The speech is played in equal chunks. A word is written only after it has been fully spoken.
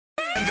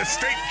And the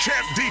state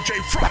champ DJ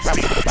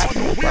Frosty on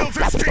the wheels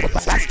of steel.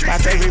 My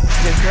favorite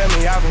just cut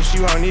me off and she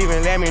won't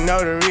even let me know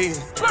the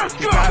reason.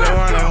 She probably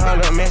wanna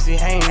hold up messy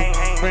hanging,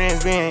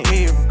 friends being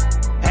evil.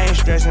 I ain't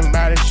stressing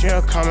about it,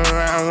 she'll come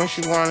around when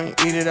she wanna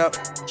eat it up.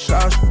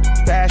 Sauce,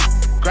 fashion,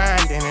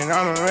 grinding, and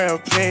I'm a real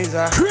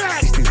pleaser.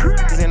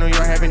 Cause in New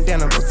York having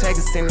dinner, go take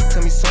it, send it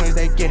to me soon as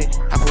they get it.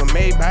 I put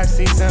made by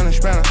seats on the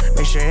spreader,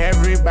 make sure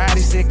everybody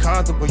sit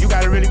comfortable. You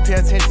gotta really pay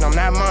attention, I'm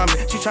not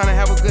mumbling. She tryna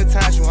have a good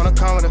time, she wanna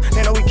come with her.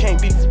 They know we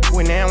can't be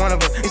with neither one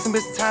of us. It's some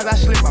bits of times I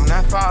slip, I'm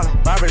not falling.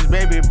 Barbara's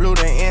baby blue,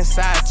 the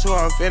inside too,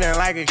 I'm feeling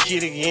like a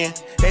kid again.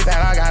 They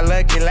thought I got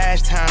lucky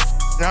last time.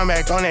 I'm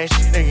back on that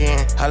shit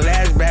again. Her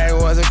last bag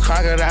was a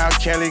crocodile.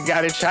 Kelly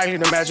got it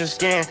chocolate to match her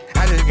skin.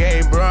 I just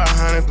gave bro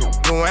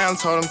 100 around,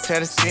 told him tell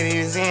the city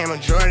is in.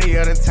 Majority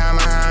of the time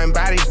I ain't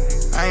body.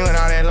 I ain't with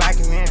all that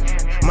liking man.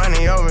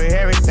 Money over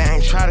everything.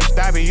 Try to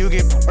stop it, you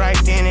get right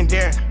then and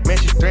there.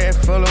 Message thread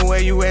full of where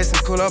you at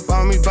and pull up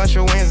on me, bunch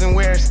of wins and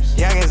wears.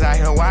 Youngins out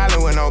here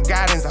wildin' with no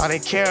guidance. All they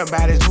care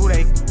about is who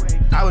they.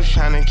 I was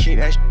tryna keep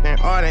that shit in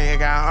order, it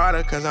got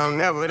harder cause I'm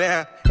never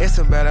there. It's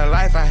a better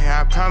life out here,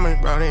 I promise,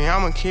 brody,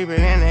 I'ma keep it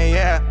in there,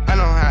 yeah. I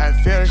know how it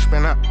feels to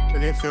spin up,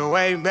 but it feel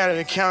way better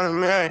to count a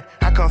million.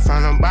 I come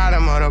from the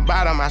bottom of the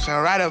bottom, I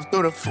shall right up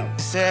through the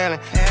ceiling.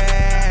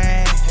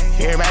 Hey,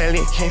 everybody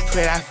lit, can't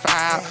put that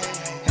file.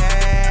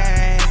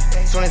 Hey,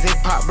 soon as it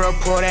pop, bro,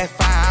 pull that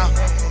file.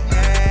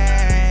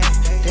 Hey,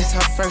 this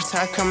her first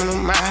time coming to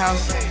my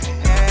house.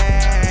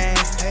 Hey,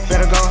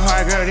 better go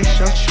hard, girl, this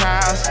your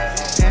trials.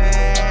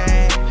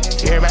 Hey,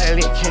 everybody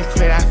lit, can't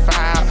play that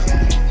file.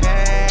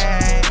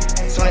 Hey,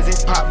 soon as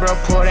it pop, bro,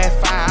 pull that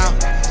file.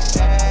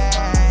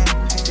 Hey,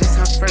 this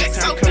her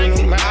first time coming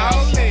to my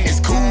house. It's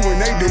cool when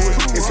they do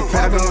it, it's a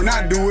problem when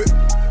I do it.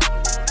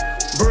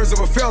 Birds of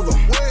a feather,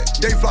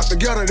 they flock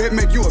together, they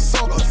make you a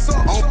sucker.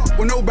 I don't f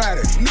with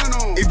nobody.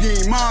 If you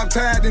ain't mob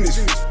tied, then it's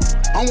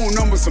I want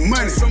numbers, some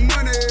money.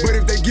 But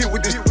if they get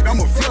with this,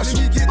 I'ma flush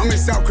them. I'm in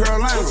South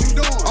Carolina.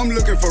 I'm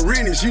looking for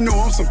Rennie. She know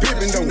I'm some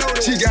pimpin' though.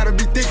 She gotta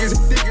be thick as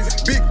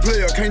big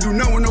player. Can't do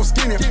nothing with no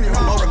skinny.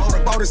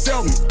 About to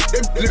sell them.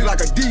 They look like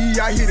a D.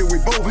 I hit it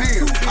with both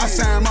hands. I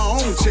sign my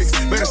own chicks.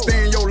 Better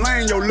stay in your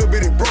lane, yo little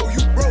bitty bro.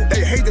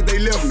 They hate that they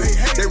left me.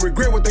 They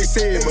regret what they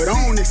said, but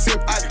I don't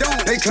accept.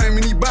 They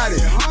claiming he body.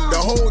 The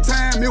whole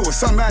time it was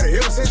somebody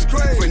else.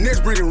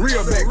 Finesse bringing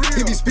real back.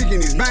 He be speaking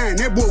his mind.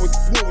 That boy was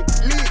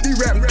he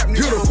rapping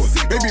beautiful.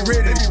 They be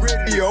ready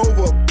to be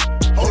over.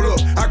 Hold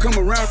up, I come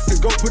around to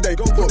go put that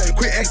up.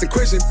 Quit asking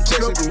questions,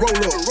 shut up and roll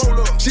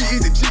up. She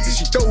eat the cheese,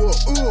 she throw up.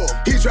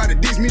 He try to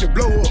diss me to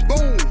blow up.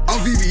 Boom,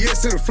 I'm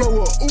VVS to the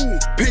flow up.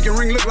 Pink and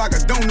ring look like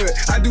a donut.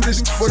 I do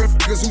this for the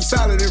niggas who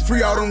solid and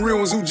free. All them real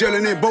ones who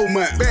gelling in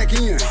Beaumont. Back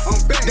in, I'm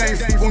back. They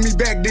ain't with me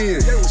back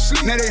then.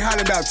 Now they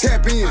holler about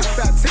tap in.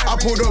 I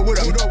pulled up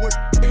with a.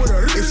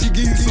 If she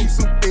give you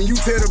some and you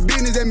tell the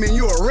business, that mean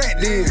you a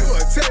rat then.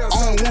 I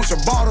don't want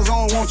your bottles, I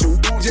don't want you.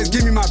 Just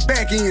give me my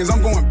back ends,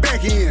 I'm going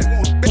back in.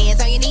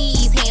 Hands on your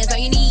knees, hands on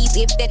your knees.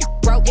 If that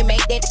broken,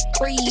 make that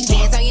freeze.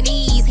 Hands on your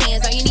knees,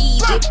 hands on your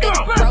knees. If that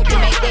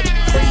broken, make that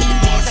freeze.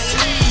 Hands on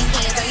your knees,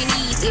 hands on your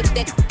knees. If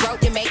that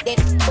broken, make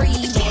that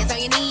freeze. Hands on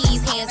your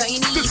knees, hands on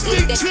your knees.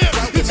 If that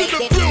broken, make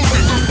that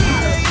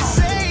freeze.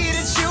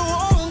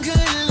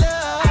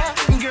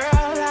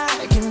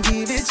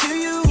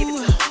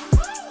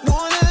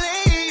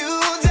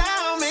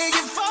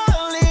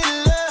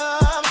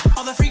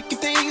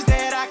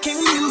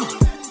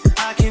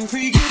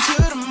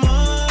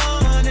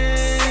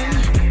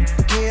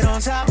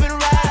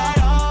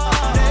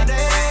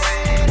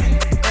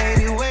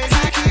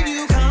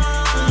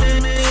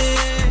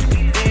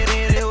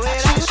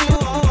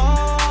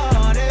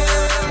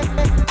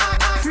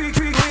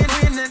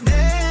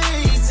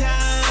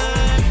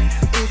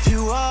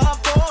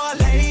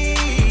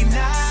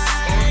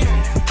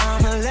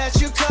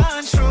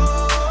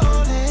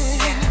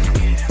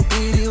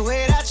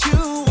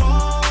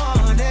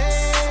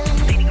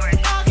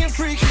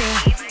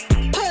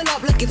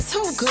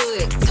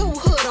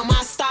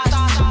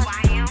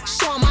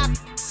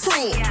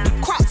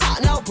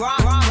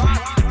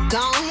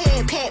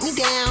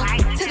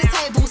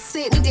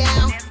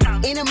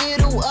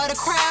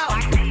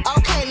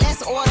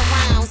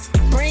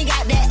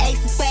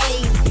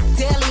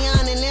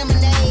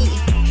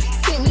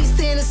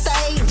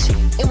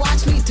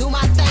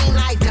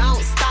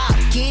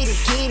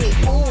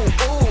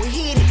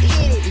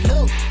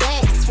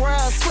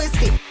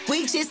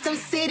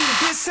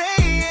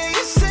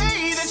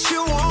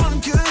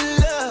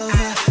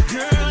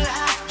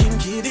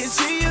 Give it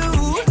to you.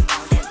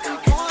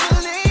 Wanna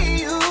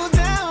lay you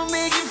down,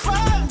 make you fall.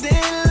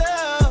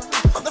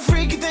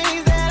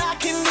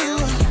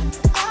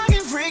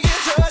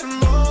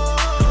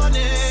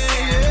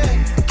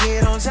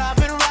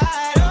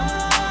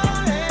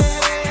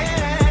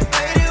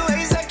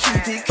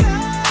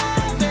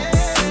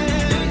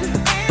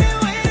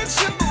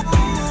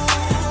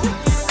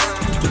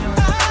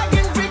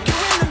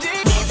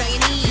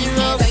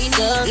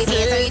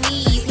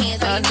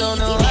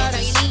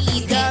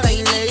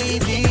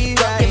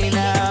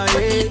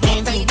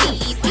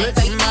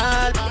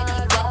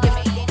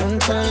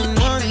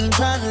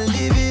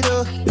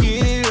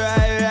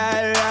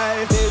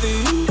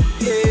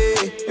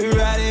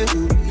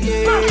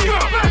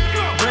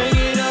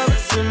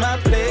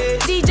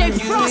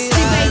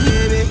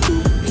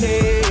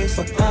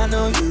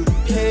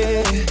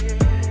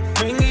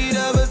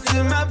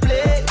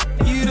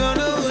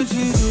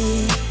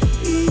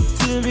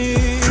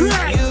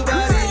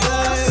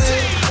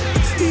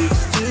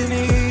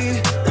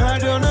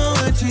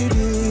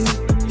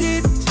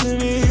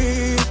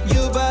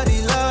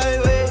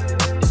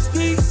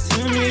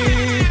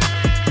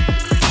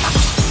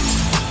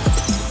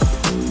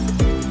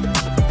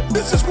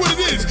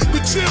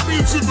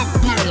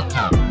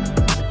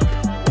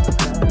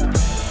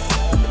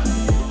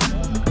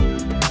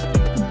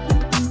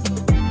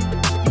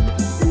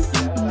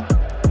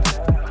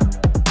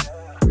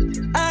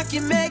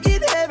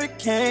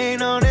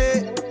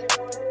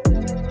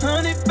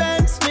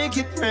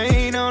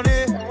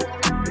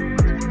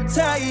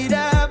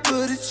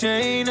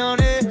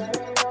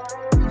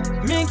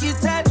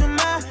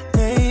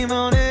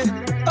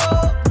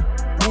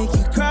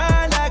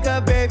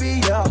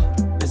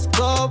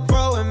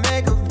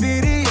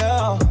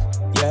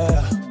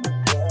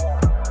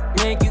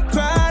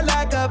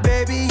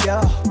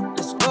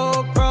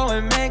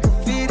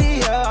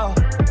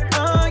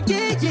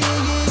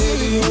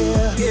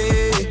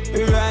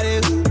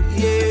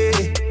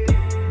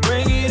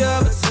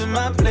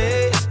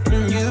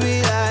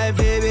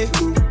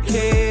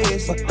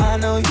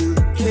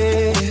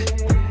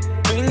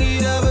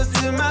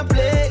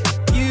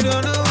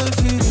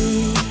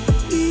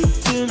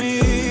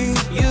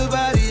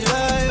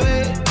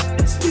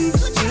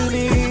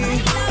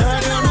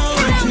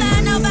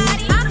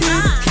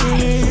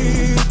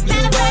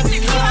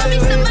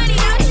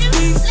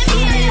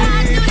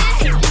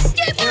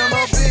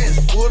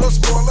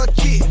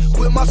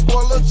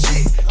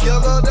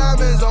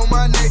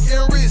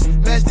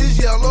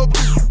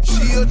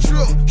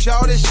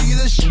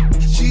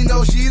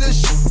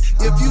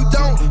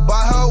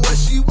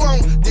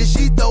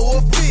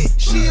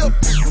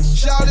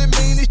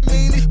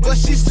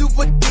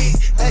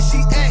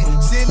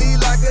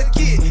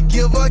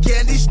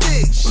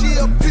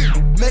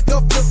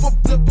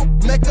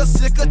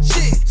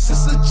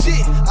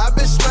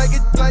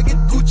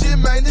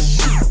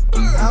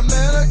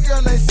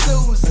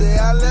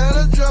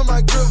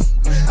 my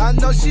grip. I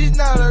know she's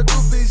not a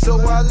groupie, so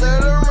I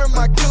let her in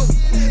my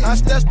queue. I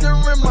stashed her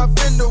in my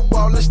fender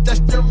wall and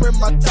stashed her in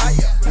my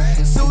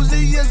tire.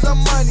 Susie is a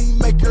money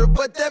maker,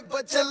 but that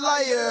bitch a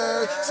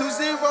liar.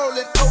 Susie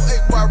rolling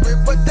 08 worry,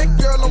 but that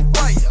girl on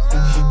fire.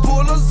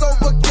 Pull us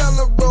over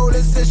Keller Road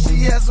and said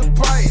she has some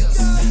priors.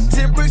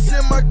 10 bricks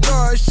in my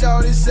car,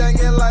 shawty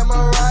singing like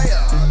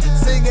Mariah.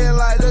 Singing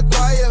like the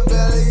choir,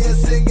 belly and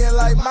singing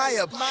like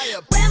Maya.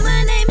 Well,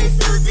 my name is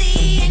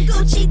Susie and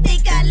Gucci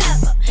think I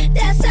love her.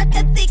 That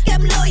sucker think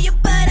I'm loyal,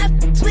 but I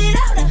f***s with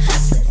all the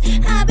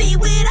hustlers. I be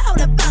with all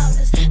the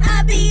ballers.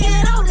 I be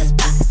at all the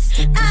spots.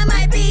 I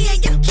might be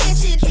in your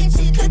kitchen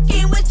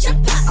cooking with your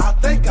pot. I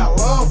think I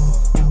love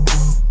her.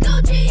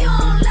 Gucci, you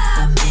don't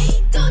love me.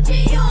 Gucci,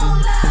 you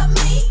don't love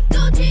me.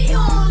 Gucci, you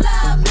don't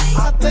love me.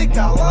 I think I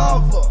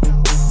love her.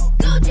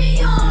 Gucci,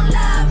 you don't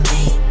love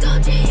me.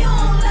 Gucci, you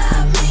don't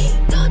love me.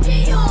 Gucci,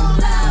 you don't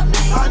love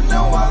me. I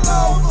know I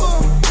love her.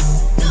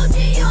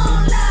 Gucci, you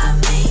don't love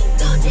me.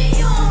 Gucci,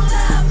 you don't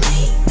love me.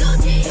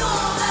 Gucci, you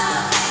don't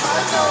love me. I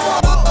know I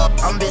love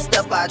her. I'm bitched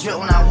up, I drip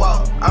when I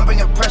walk. I'm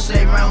bringing pressure,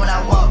 they run when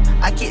I walk.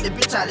 I kick the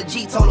bitch out the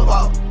G, told her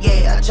walk.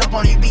 Yeah, I jump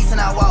on these beats and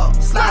I walk.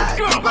 Slide,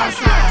 keep on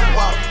sliding,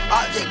 walk.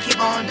 Object, keep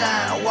on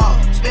down, walk.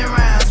 Spin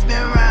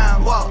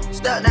round, walk.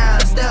 Step down,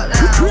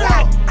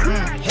 walk.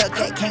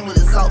 Hellcat came with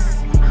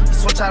exhaust. You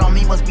switch out on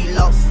me, must be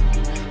lost.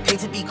 Pay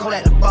to be cold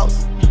at the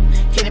boss.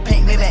 Kitty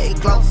paint, maybe it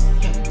gloss.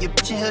 Your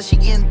bitch in here, she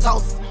getting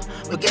toast.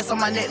 But guess on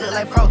my neck look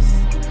like Frost.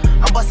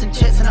 I'm busting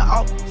checks in the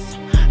office.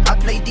 I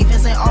play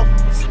defense in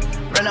office.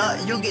 Run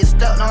up, you get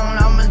stuck on,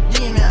 I'm a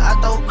demon, I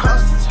throw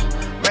crosses.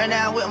 Ran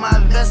down with my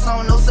vest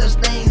on, no such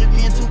thing as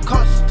being too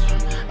cautious.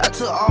 I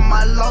took all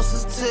my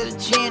losses to the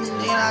chin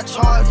and then I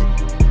charged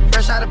it.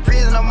 Fresh out of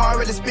prison, I'm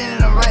already spinning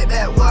them right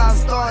back where I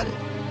started.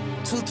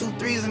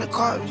 223s in the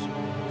cartridge,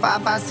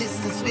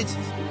 5.56s and switches.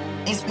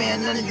 Ain't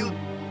sparing none of you.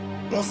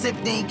 Won't sip,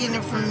 they ain't getting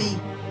it from me.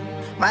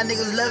 My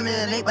niggas love me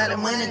and ain't by the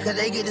money, cause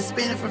they get to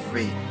spend it for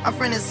free. I'm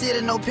from the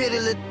city, no pity,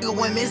 little nigga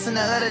went missing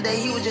the other day,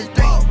 he was just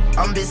 3.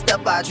 I'm bitched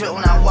up, I drip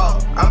when I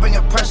walk. I'm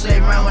bringing pressure, they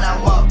run when I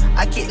walk.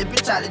 I kick the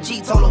bitch out the G,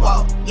 told her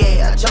walk.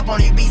 Yeah, I jump on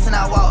these beats and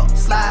I walk.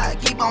 Slide,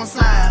 keep on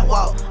sliding,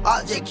 walk.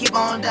 Object, keep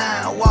on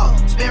down, walk.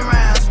 Spin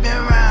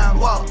round,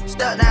 walk.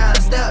 Step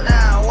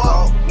down,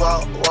 walk.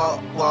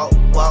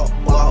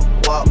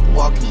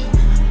 Walking.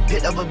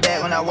 Picked up a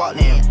bag when I walked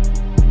in.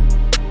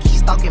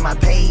 Stalking my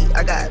page,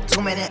 I got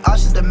too many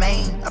options to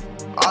main.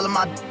 All of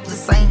my the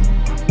same.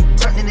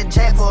 Turned in the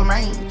jack for a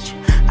range.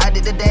 I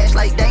did the dash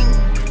like dang.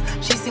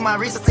 She see my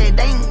wrist, I said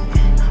dang.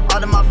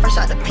 All of my fresh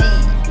out the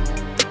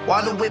pen.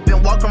 Water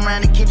whipping, walk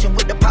around the kitchen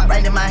with the pot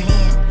right in my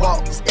hand.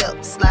 Walk,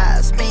 step,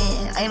 slide,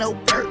 spin. Ain't no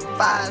perk,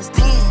 5s,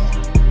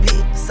 10.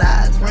 Big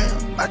size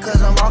rim. My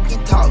cousin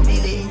walking, talk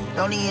me.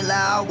 Don't even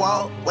lie, I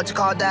walk. What you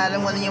call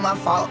dialing, wasn't even my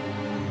fault.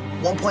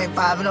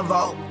 1.5 in the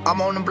vault.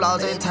 I'm on the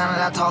blogs every time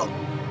that I talk.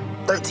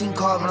 13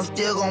 cars, but I'm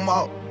still gon'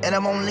 walk. And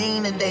I'm on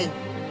lean today.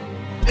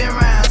 Spin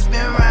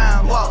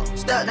round, walk.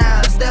 Step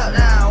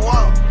down,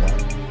 walk.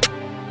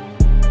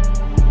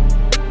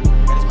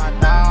 That is my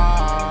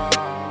dog.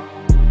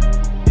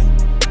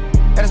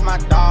 That is my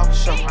dog for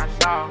sure.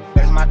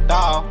 That is my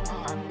dog.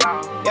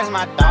 That is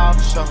my dog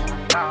for sure.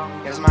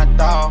 That is my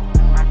dog.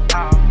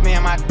 Me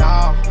and my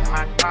dog.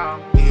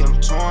 We get them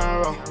 2 in a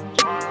row.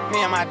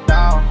 Me and my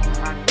dog.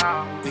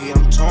 We get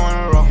them 2 in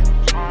a row.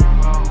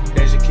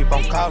 They just keep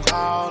on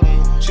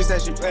calling. She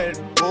said she ready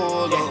to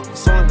pull up. As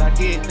soon as I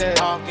get there,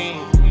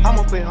 talking,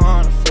 I'ma put her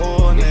on the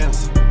full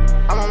nails.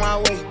 I'm on my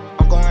way,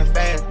 I'm going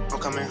fast. I'm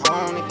coming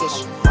home to get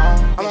you.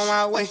 I'm on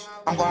my way,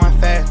 I'm going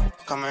fast.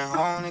 Coming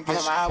home to get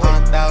you.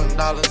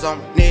 $100,000 on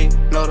my neck,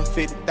 another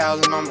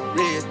 50,000 on my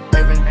wrist.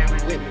 Every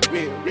with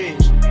me real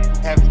rich,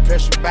 having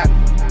pressure back.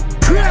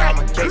 I'm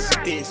a case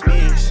of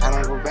dismiss. I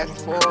don't go back and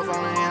forth on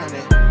the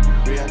internet.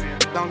 Real,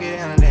 don't get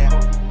into that.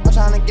 I'm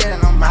tryna get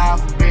in on my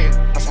alphabet.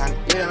 I'm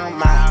tryna get in on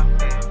my.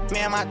 Me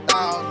and my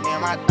dog,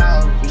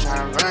 we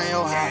tryna run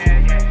your house.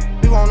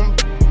 We want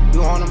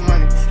the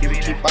money, you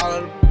can keep all of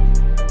them.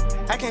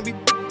 I can't be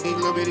these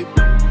little bitty,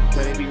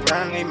 cause they be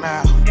running their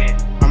mouth.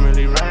 I'm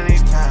really running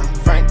this time.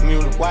 Frank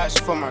Mueller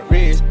watch for my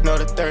wrist,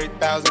 another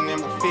 30,000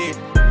 in my feet.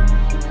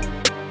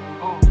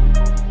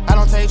 I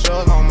don't take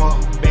drugs no more,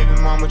 baby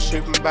mama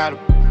tripping about it.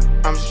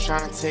 I'm just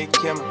tryna take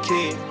care of my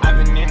kid. I've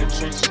been in the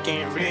trenches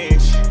getting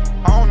rich.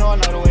 I don't know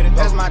another way to go.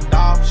 That's my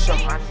dog for sure.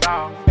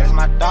 That's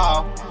my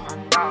dog.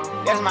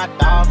 That's my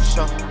dog for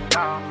sure.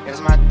 That's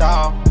my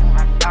dog.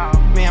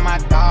 Me and my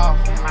dog.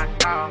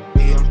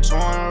 We get them 2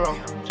 in a row.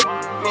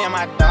 Me and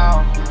my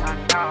dog.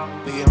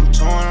 We get them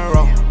 2 in a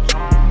row.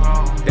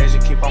 They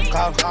just keep on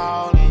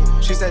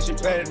calling. She said she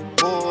ready to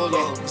pull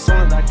up. As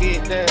soon as I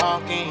get there,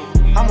 walking,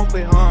 I'ma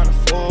put her on the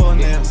full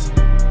nails.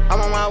 I'm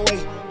on my way,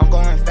 I'm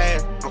going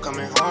fast. I'm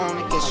coming home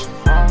to get you.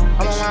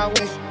 I'm on my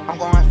way, I'm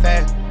going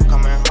fast. I'm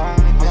coming home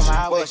to get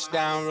you. Bust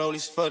down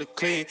rollies for the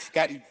clear.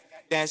 Got these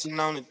dancing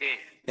on the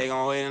They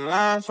gon' wait in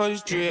line for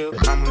this drill.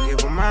 I'ma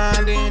give 'em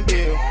mine, then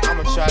deal.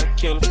 I'ma try to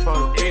kill her for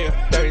the bill.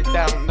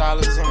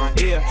 $30,000 in my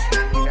ear.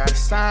 Gotta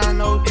sign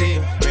no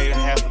deal. Made a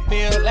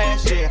 $500,000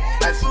 last year.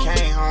 I just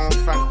came home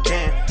from the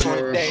camp.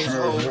 20 days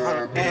old,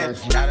 100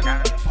 bands. Got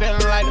a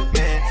feeling like a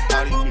man.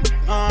 All these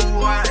people knowing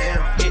who I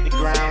am. Hit the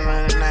ground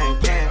running, I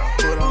ain't can.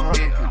 Put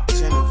 100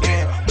 in the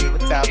van. Give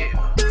 1,000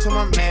 to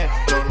my man.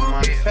 Blow the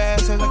money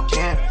fast as I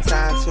can.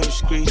 Sign to the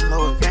streets,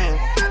 no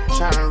advance.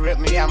 Tryna rip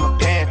me out my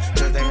pants,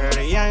 cause they heard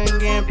a young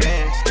getting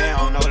banned. They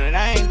don't know that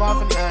I ain't going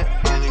for nothing.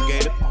 Only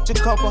gave a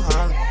couple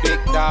hundred.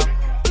 Big dog,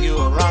 you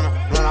a runner.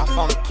 Run off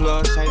on the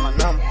plug, change my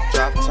number.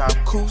 Drop top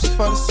coops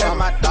for the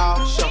summer. That's my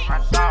dog show.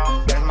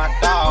 That's my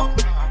dog.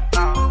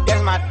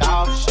 That's my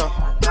dog show.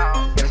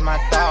 That's my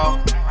dog.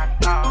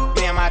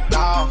 Me and my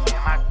dog.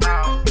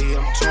 Beat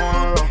them 2 in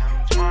a row.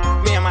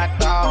 Me and my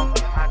dog.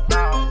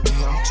 Beat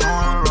them 2 in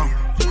a row.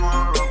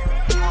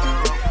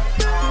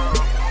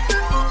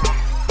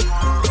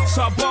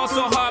 So I ball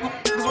so hard,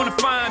 niggas wanna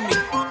find me.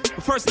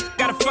 But first,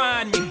 gotta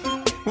find me.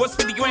 What's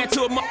 50 grand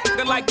to a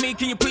motherfucker like me?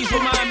 Can you please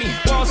remind me?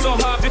 Ball so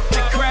hard, this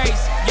shit crazy.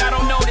 Y'all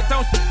don't know that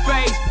don't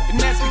phase. The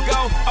next we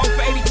go, 0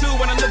 for 82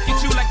 when I look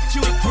at you like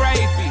you is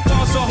gravy.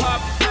 Ball so hard,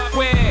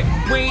 where?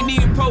 We ain't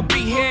even po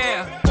be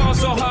here. Ball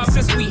so hard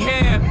since we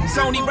here. It's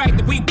only right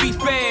that we be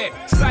fair.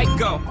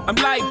 Psycho, I'm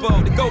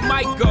libo to go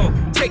Michael.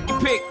 Take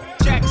your pick.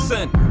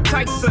 Jackson,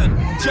 Tyson,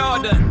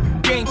 Jordan.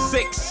 Game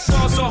 6,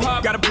 ball so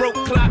hard, got a broke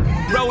clock.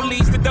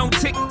 Rollies that don't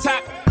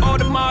tick-tock. All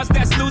the Mars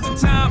that's losing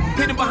time.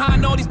 Hidden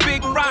behind all these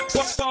big rocks.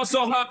 Ball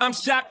so hard, I'm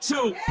shocked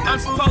too. I'm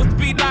supposed to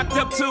be locked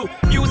up too.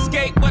 You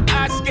escape, but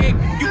I escape.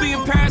 You be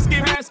in Paris,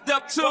 get passed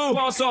up too.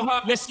 Ball so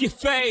hard, let's get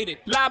faded.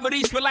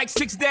 Liberties for like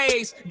 6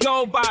 days.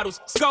 Gold bottles,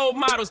 skull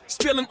models.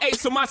 Spilling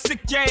ace on my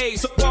sick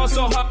days. So ball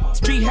so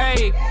hard,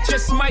 behave.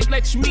 Just might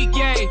let you meet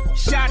gay.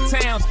 Shot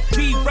towns,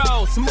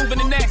 B-rolls. Moving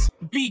the next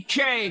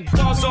BK.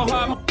 Ball so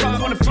hard, my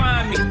wanna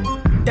find me.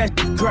 That's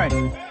crack.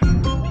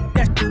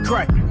 That's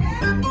crack.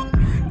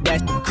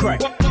 That's crack.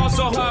 Ball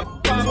so hard,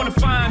 wanna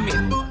find me.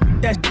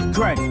 That's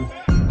crack.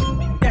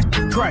 That's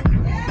crack.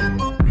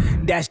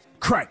 That's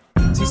crack.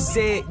 She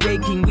said, yeah,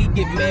 can we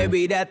get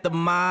married at the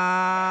mall?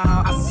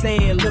 I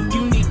said, look,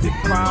 you need to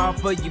crawl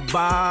for your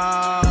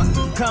bar.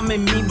 Come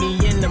and meet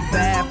me in the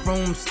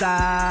bathroom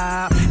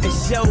style and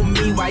show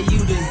me why you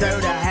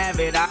deserve to have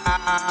it all.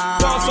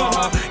 Ball so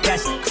hard,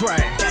 that's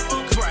crack. That's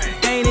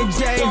crack. Ain't it,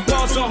 Jay?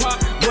 Ball so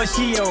hard. What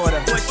she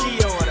order? What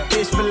she order?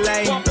 Fish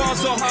fillet. Ball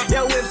so hot.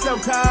 Yo, whip so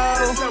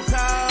cold. So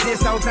cold.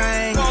 This whole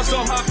thing. Ball so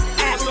hot.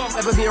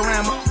 Never be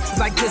around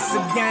like this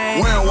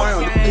again. Wham,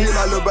 wham, he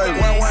like little baby.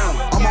 Wham, wham.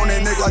 I'm on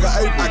that neck like an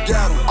ape, I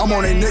got him. I'm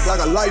on that neck like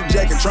a life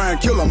jacket, try and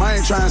kill him. I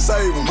ain't trying to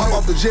save him. Hop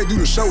off the jet, do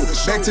the show.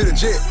 Back to the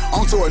jet,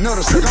 onto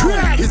another second.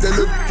 Hit that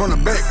look from the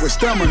back with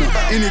stamina.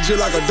 Energy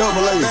like a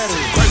double A.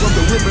 Crank up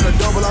the whip in a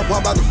double, I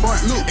pop out the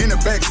front. In the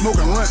back,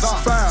 smoking runts.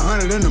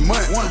 500 in the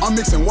month. I'm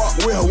mixing walk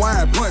with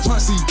Hawaiian punch.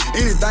 See,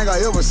 anything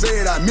I ever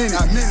said, I meant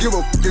it. Give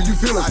a f if you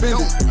feel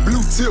offended.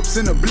 Blue tips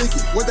in the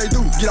blicky. What they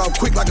do? Get out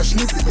quick like a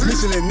snippet.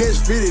 Michelin Nets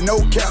fitted, no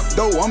cap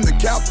though. I'm the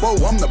capo,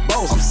 I'm the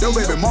boss. Yo,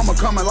 baby mama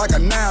coming like a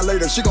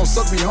annihilator. She gon'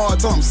 suck me hard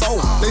till I'm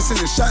sold. They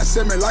sending shots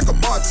at me like a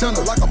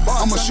bartender.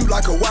 I'ma shoot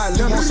like a wild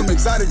lemon. Want some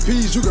exotic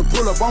peas, you can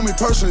pull up on me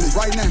personally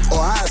right now,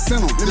 or I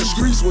send them. The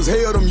streets was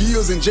held them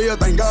years in jail.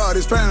 Thank God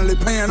it's finally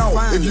paying off.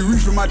 If you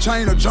reach for my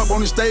chain or jump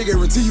on the stage,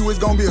 guarantee you it's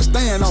gonna be a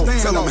standoff.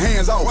 Tell them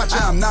hands off.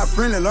 I'm not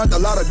friendly. Learned a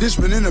lot of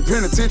discipline in the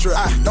penitentiary.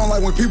 I don't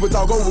like when people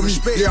talk over me.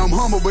 Yeah, I'm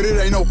humble, but it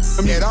ain't no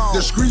me at all.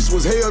 The streets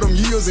was held them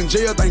years in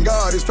jail. Thank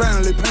God it's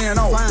finally paying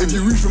off. If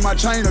you reach for my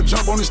chain or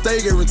jump on the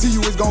stage, guarantee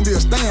you it's gonna be a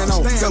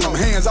standoff. Tell them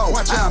hands off.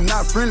 I'm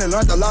not friendly.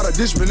 Learned a lot of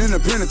discipline in the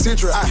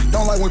penitentiary. I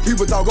don't like when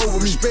people talk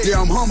over me. Yeah,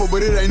 I'm humble,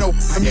 but it ain't no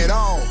me at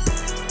all.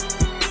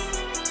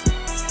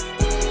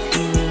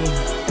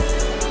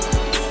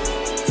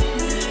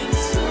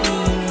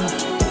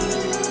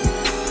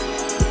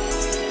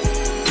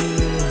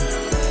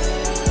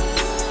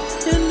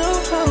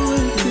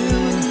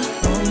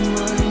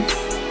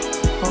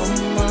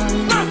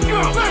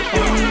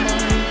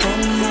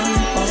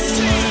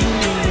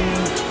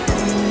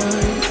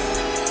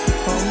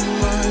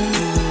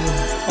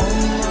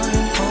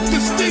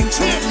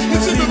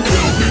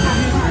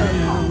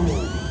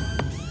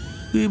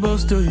 We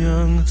both still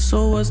young,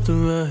 so what's the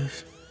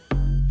rush?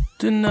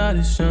 The night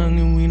is young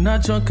and we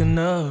not drunk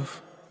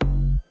enough.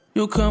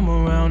 You'll come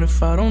around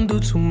if I don't do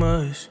too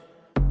much.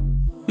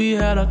 We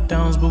had our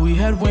downs, but we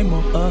had way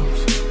more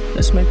ups.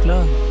 Let's make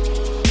love.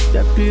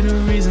 That be the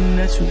reason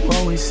that you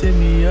always hit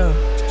me up.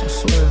 I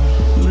swear,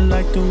 you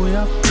like the way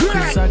I feel,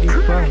 cause I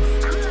get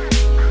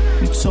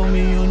rough. You told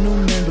me your new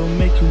man don't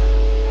make you,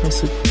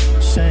 that's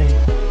a shame.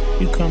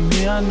 You come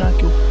here, I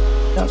knock you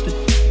out the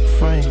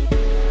frame.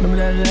 Remember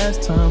that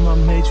last time I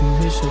made you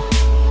miss your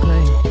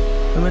plane?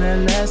 Remember that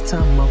last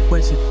time I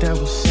wet you down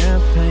with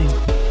champagne?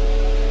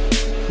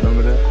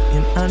 Remember that?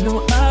 And I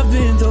know I've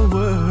been the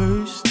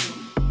worst,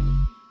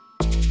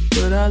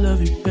 but I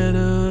love you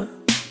better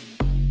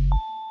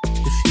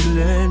if you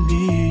let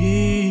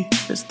me.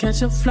 Let's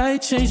catch a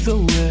flight, change the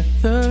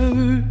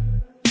weather.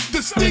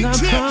 The state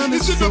champ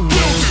is in the building.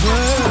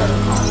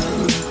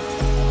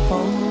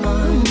 On my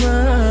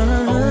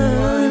mind.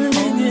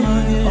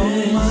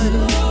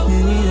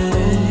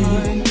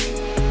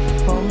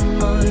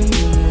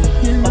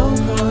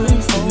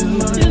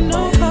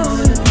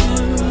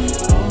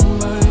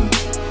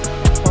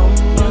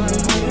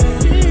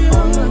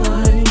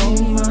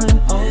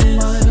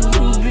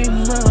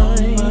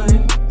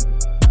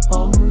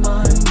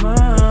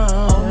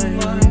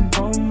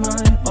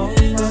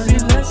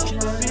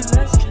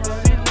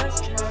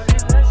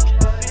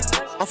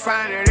 I'm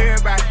flying at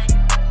everybody.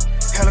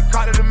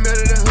 Helicopter in the middle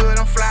of the hood,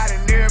 I'm flying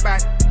at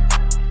everybody.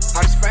 All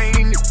this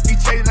fame, you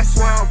chasing, I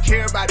swear I don't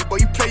care about it.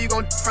 Boy, you play, you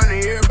gon' front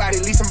of everybody.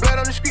 Leave some blood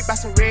on the street by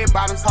some red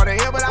bottoms. Hard to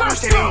hell, but I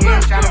wish they didn't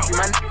hear. Shout out to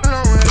my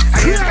alone.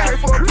 I used to pray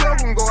for a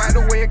plug and go out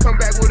the way and come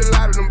back with a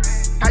lot of them.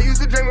 I used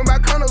to dream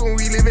about condos when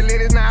we live in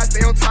Lennox, now I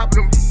stay on top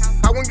of them.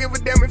 I wouldn't give a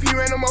damn if he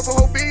ran them up a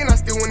whole billion, I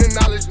still wouldn't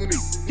acknowledge me.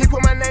 He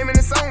put my name in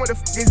the song, what the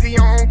f is he?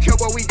 I don't care,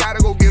 but we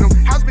gotta go get him.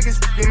 House big as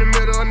in the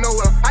middle of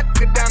nowhere. I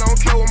took it down, I don't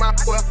care with my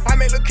well. I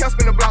made Lil' Kel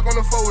spin the block on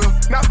the 4-wheel.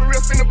 Not for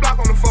real, spin the block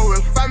on the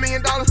 4-wheel. $5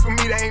 million for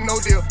me, that ain't no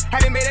deal. I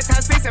done made that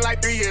time 6 in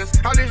like 3 years.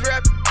 All this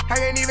rap, I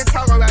can't even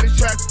talk about this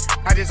track.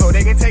 I just hope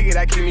they can take it.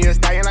 I keep me a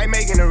stallion like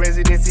making a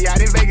residency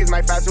out in Vegas.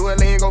 Might fly to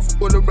LA and go f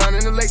with LeBron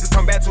and the Lakers.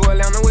 Come back to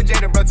Atlanta with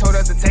Jada, bro. Told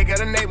us to take care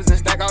of the neighbors and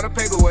stack all the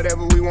paper.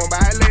 Whatever we want,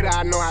 buy it later.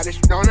 I know how this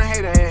shit on the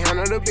hater and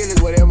handle the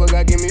business. Whatever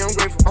God give me, I'm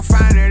grateful. I'm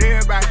flying at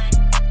everybody.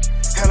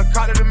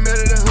 Helicopter in the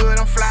middle of the hood,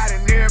 I'm flying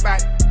at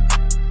everybody.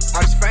 All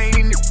this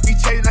fame, you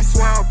chasing, I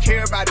swear I don't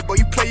care about it. Boy,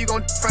 you play, you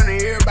gon' front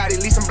of everybody.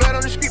 Leave some blood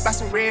on the street by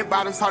some red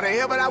bottoms. Hard to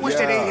hell, but I wish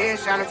that they had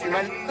shine a few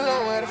money.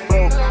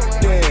 Broke,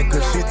 damn,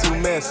 cause she too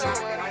messy.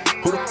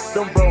 Who the f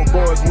them broke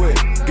boys with?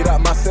 Get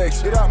out my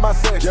section. Get out my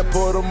section. Just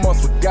pull the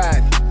muscle,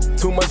 God.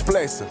 Too much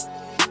flexing.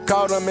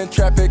 Caught them in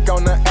traffic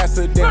on the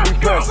accident, we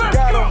pressing.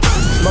 Got them.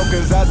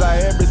 Smoking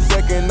Zaza every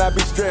second, I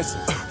be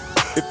stressing.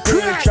 If you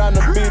ain't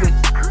tryna beat them,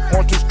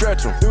 won't you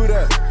stretch them? Do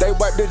that. They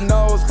wipe their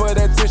nose for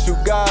that tissue,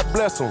 God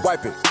bless them.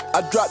 Wipe it.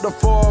 I dropped the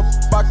 4,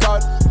 I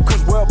caught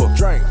Chris Webber.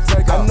 Drink,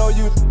 take off. I know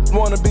you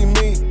wanna be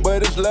me,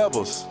 but it's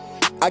levels.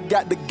 I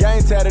got the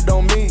game tatted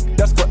on me,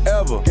 that's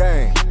forever.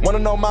 Game. Wanna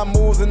know my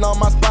moves and all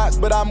my spots,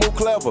 but I move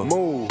clever.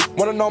 Move.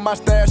 Wanna know my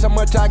stash, how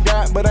much I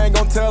got, but I ain't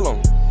gon' tell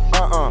them.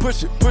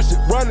 Push it,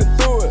 running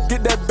through it,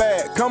 get that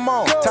bag, come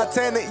on. Go.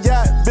 Titanic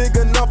yacht, big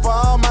enough for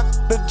all my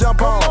to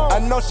jump on. I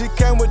know she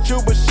came with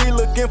you, but she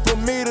looking for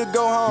me to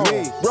go home.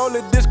 Me. Roll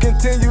it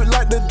discontinued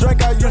like the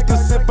drink I used to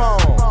sip on.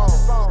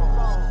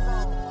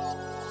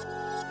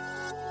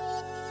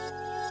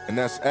 And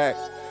that's act,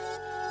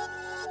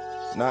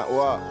 not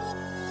walk,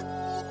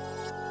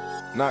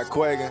 not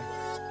quagging,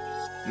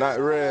 not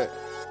red.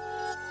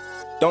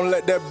 Don't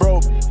let that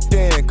broke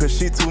in, cause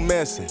she too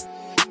messy.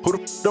 Who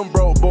the f them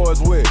broke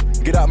boys with?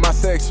 Get out my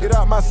section. Get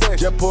out my section.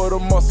 Just pull the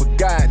muscle,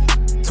 God.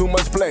 Too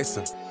much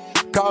flexing.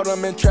 Caught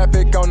them in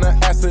traffic on the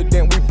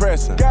accident, we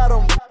pressing. Got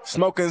them.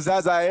 Smoking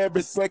Zaza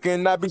every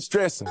second, I be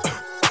stressing.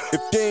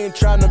 If you ain't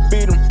tryna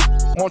beat them,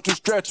 won't you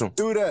stretch them?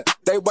 Do that.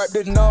 They wipe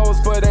their nose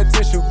for that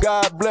tissue,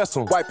 God bless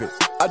them. Wipe it.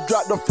 I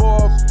dropped the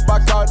 4,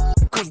 I caught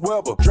Chris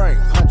Webber. Drink.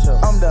 Huncho.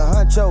 I'm the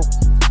huncho.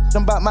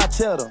 Them bout my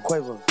cheddar.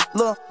 Quavo.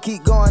 Look,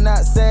 keep going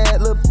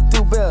outside, look,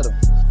 do better.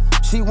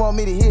 She want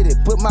me to hit it,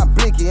 put my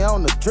blinky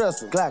on the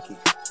dresser. Glocky,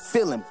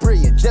 feeling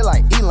brilliant, just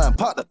like Elon,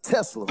 pop the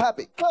Tesla. Pop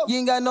it, go. You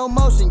ain't got no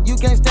motion, you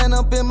can't stand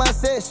up in my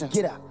session.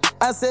 Get out.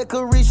 I said,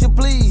 Carisha,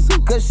 please,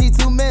 cause she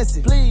too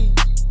messy. Please.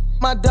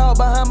 My dog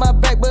behind my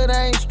back, but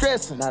I ain't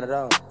stressing. Not at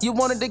all. You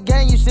wanted the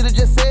game, you should've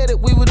just said it,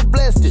 we would've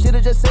blessed it.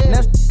 Should've just said it.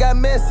 That got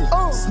messy.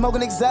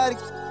 Smoking exotic,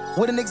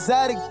 with an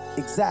exotics.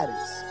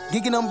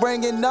 Geeking, I'm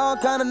bringing all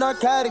kind of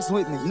narcotics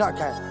with me.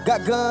 Narcotics.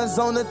 Got guns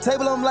on the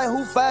table, I'm like,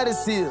 who fight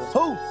this here?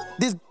 Who?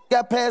 This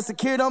got past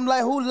security, I'm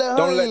like, who let her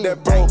Don't in? let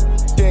that broke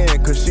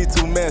in, cause she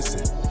too messy.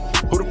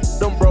 Who the f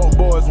them broke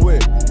boys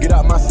with? Get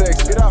out my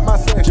section. Get out my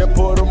section. Just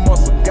pull the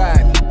muscle,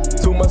 God.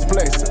 Too much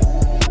flexing.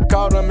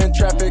 Caught them in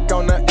traffic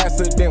on the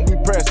accident, we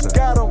pressing.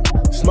 Got them.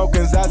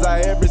 Smoking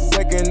Zaza every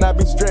second, I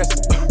be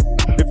stressing.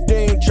 If you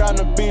ain't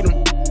tryna beat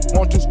them,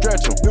 won't you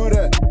stretch them? Do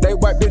that. They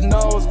wipe their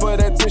nose for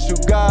that tissue,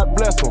 God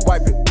bless them.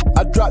 Wipe it.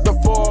 I dropped the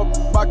 4,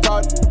 I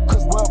caught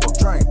Chris Webber.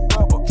 Drink,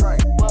 Webber,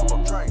 drink, Webber,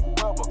 drink,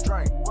 Webber,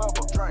 drink,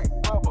 Webber, drink,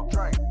 Webber,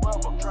 drink,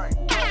 Webber, drink.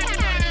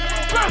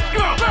 Let's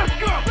go, let's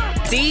go.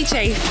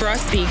 DJ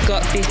Frosty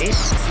got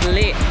this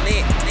lit.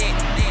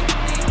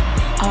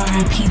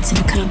 R.I.P. to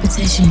the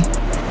competition.